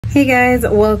Hey guys,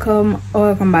 welcome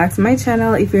back to my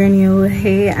channel. If you're new,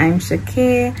 hey, I'm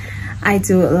ꨄ. I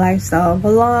do lifestyle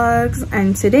vlogs,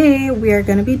 and today we are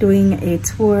going to be doing a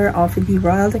tour of the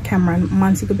Royal Decameron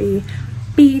Montego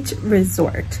Beach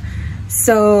Resort.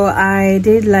 So I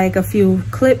did like a few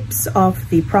clips of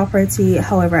the property,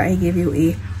 however I gave you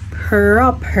a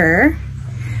proper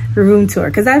room tour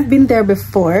because I've been there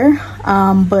before,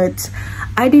 but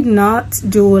I did not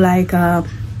do like a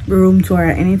room tour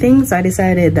or anything, so I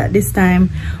decided that this time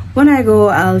when I go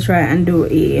I'll try and do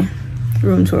a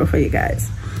room tour for you guys.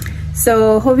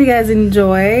 So hope you guys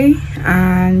enjoy,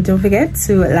 and don't forget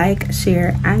to like,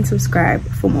 share and subscribe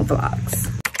for more vlogs.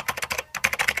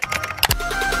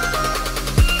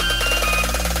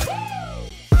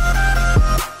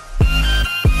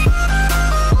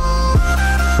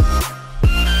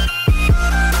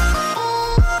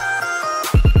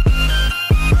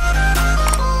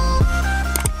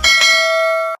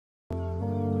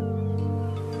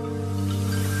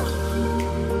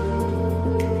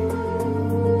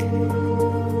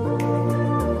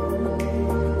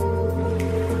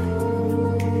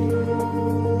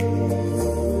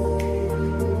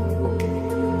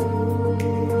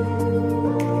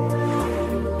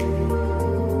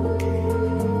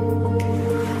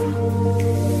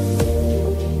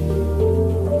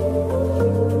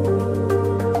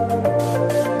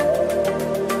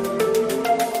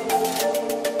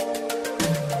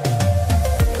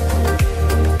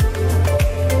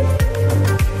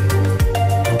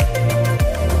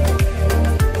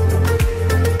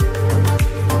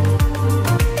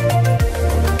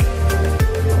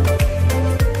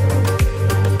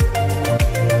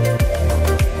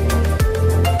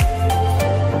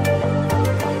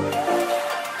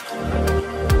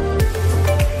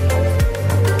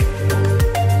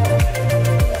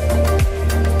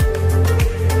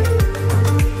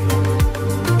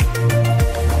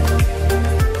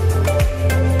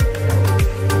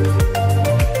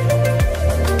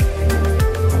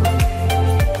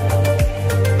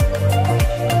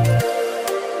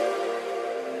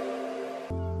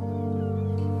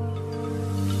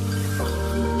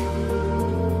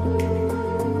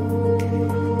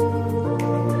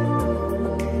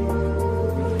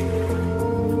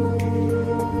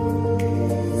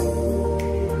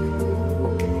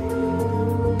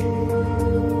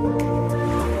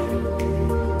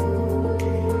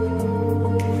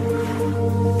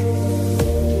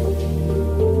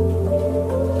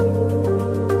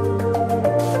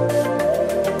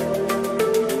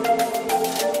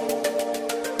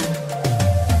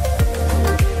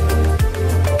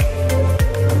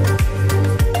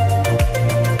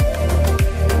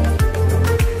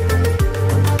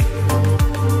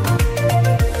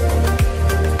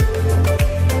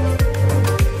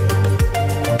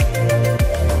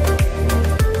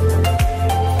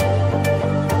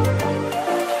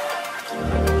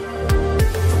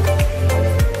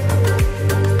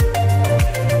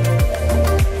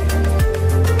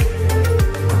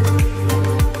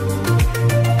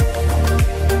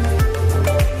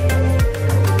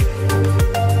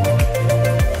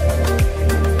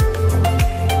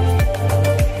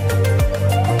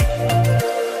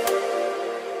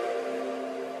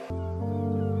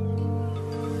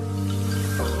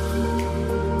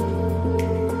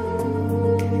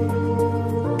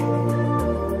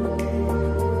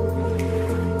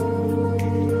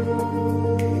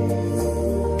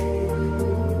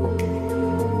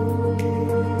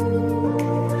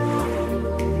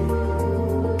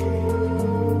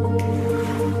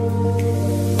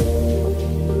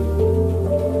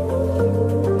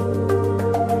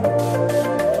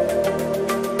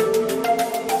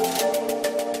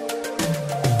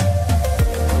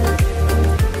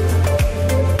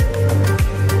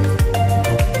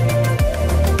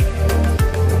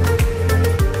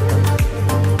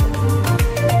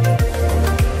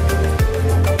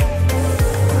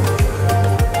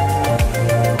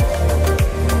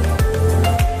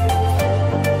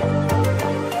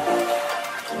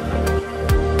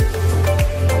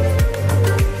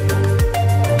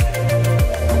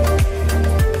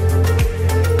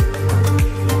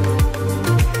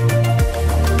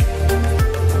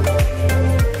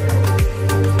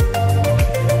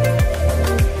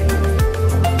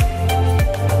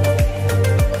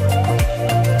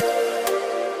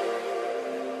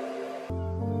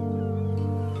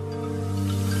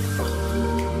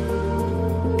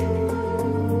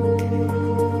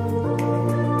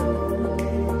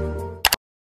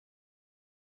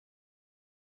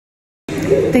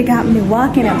 They got me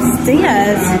walking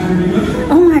upstairs.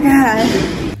 Oh my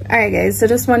god. Alright guys, so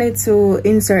just wanted to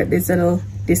insert this little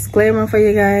disclaimer for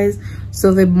you guys.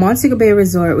 So the Montego Bay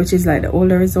Resort, which is like the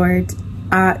older resort,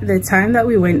 at the time that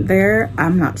we went there,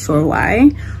 I'm not sure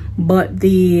why, but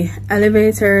the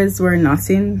elevators were not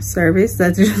in service.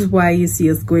 That's just why you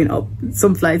see us going up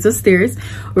some flights of stairs.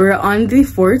 We were on the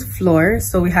 4th floor,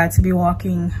 so we had to be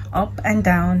walking up and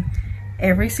down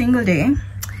every single day.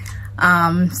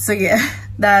 So yeah,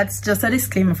 that's just a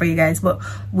disclaimer for you guys. But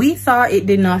we thought it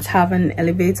did not have an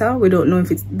elevator. We don't know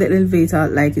if it's the elevator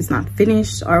like it's not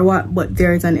finished or what, but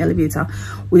there is an elevator.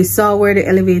 We saw where the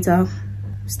elevator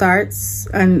starts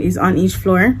and is on each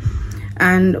floor,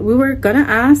 and we were gonna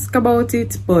ask about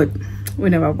it, but we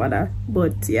never bothered.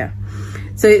 But yeah,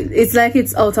 so it's like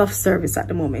it's out of service at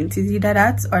the moment. It's either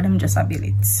that or them just a build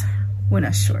it. We're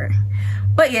not sure,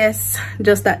 but yes,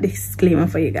 just that disclaimer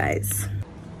for you guys.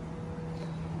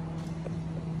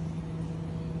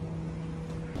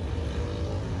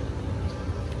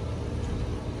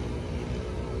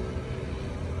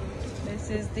 This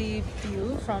is the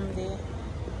view from the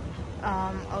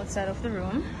outside of the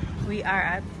room. We are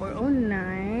at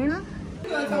 409.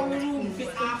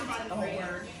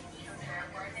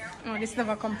 Oh, this is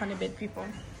never company bed, people.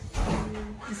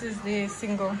 This is the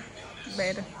single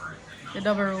bed, the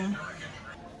double room.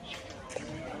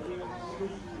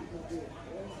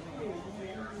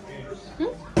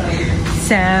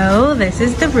 So this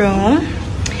is the room.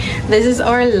 This is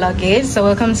our luggage. So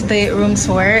welcome to the room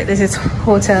tour. This is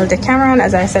Hotel Decameron,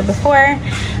 as I said before.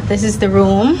 This is the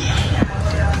room.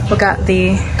 We got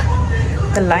the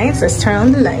lights. Let's turn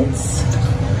on the lights.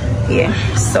 Yeah,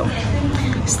 so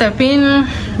step in,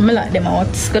 me let them out.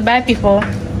 Goodbye, people.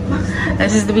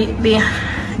 This is the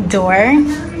door.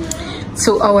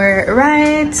 To our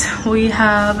right, we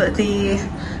have the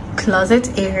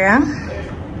closet area.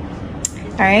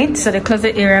 Alright, so the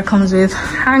closet area comes with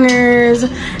hangers.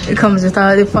 It comes with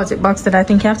a deposit box that I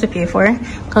think you have to pay for.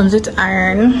 Comes with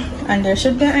iron, and there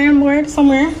should be an iron board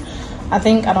somewhere, I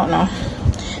think. I don't know.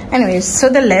 Anyways, to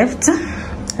the left,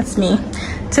 that's me.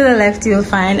 To the left, you'll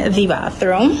find the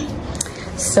bathroom.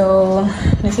 So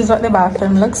this is what the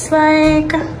bathroom looks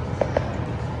like.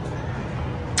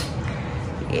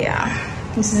 Yeah,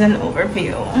 this is an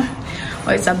overview. Oh,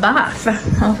 it's a bath.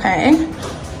 Okay,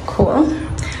 cool.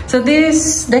 So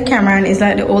this Decameron is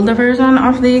like the older version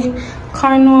of the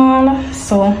Cornwall.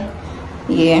 So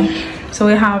yeah, so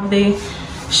we have the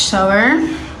shower,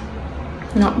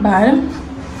 not bad.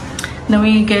 Then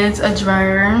we get a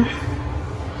dryer.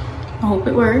 I hope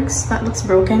it works. That looks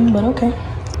broken, but okay.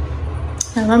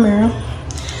 I have a mirror.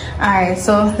 Alright,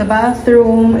 so the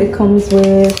bathroom, it comes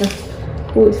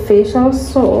with facial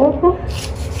soap.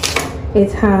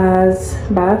 It has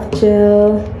bath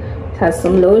gel, it has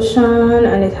some lotion,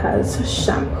 and it has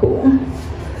shampoo.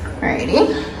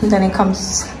 Alrighty, and then it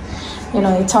comes, you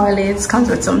know, the toilets comes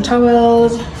with some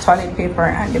towels, toilet paper,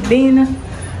 and the bin.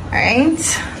 Alright,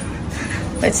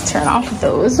 let's turn off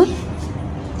those.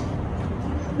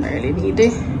 I really need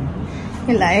the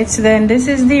lights. Then this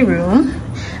is the room.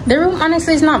 The room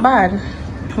honestly is not bad.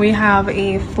 We have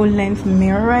a full-length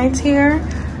mirror right here.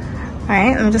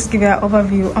 Alright, let me just give you an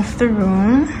overview of the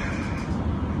room.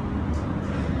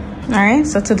 Alright,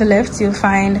 so to the left you'll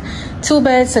find 2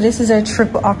 beds. So this is a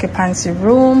triple occupancy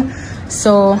room,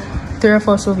 so 3 of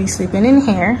us will be sleeping in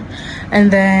here.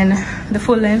 And then the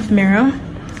full-length mirror.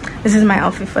 This is my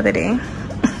outfit for the day.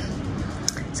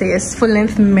 So yes,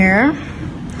 full-length mirror.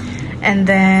 And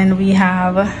then we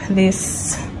have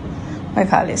this, I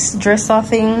call this dresser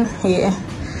thing. Yeah,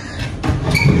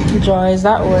 drawers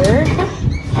that work.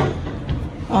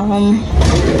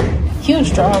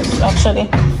 Huge drawers actually.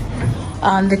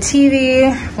 The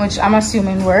TV, which I'm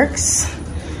assuming works,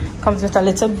 comes with a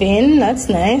little bin. That's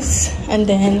nice. And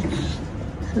then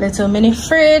little mini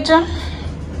fridge.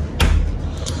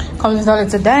 Comes with a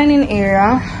little dining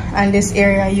area. And this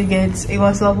area you get a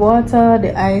bottle of water,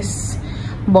 the ice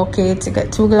bucket, you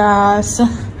get 2 glasses.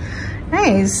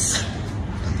 Nice.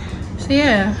 So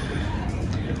yeah,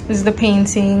 this is the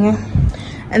painting.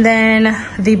 And then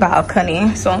the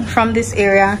balcony. So from this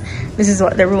area, this is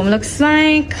what the room looks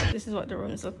like. This is what the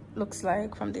room looks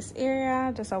like from this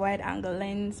area. Just a wide angle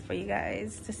lens for you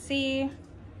guys to see.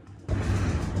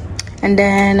 And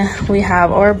then we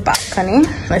have our balcony.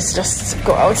 Let's just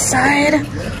go outside.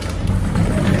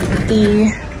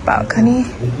 The balcony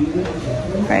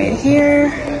right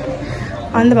here.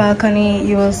 On the balcony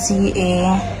you will see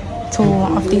 2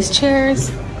 of these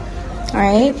chairs. All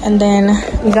right, and then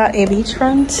we got a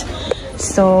beachfront,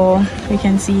 so we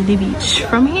can see the beach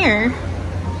from here,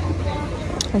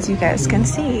 as you guys can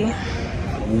see.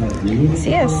 So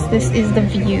yes, this is the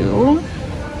view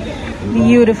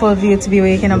beautiful view to be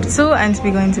waking up to and to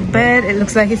be going to bed. It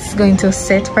looks like it's going to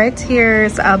set right here,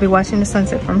 so I'll be watching the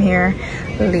sunset from here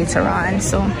later on.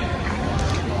 So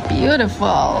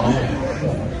beautiful.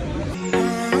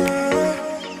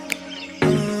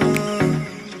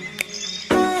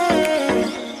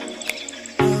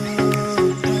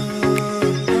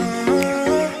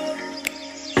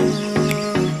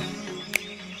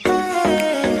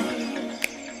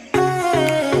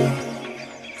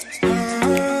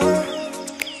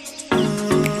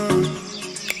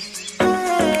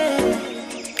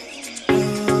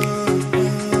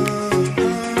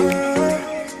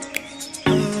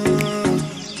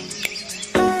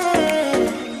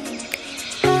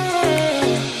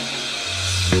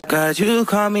 God, you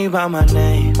call me by my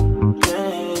name.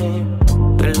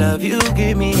 The love you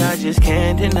give me, I just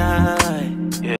can't deny.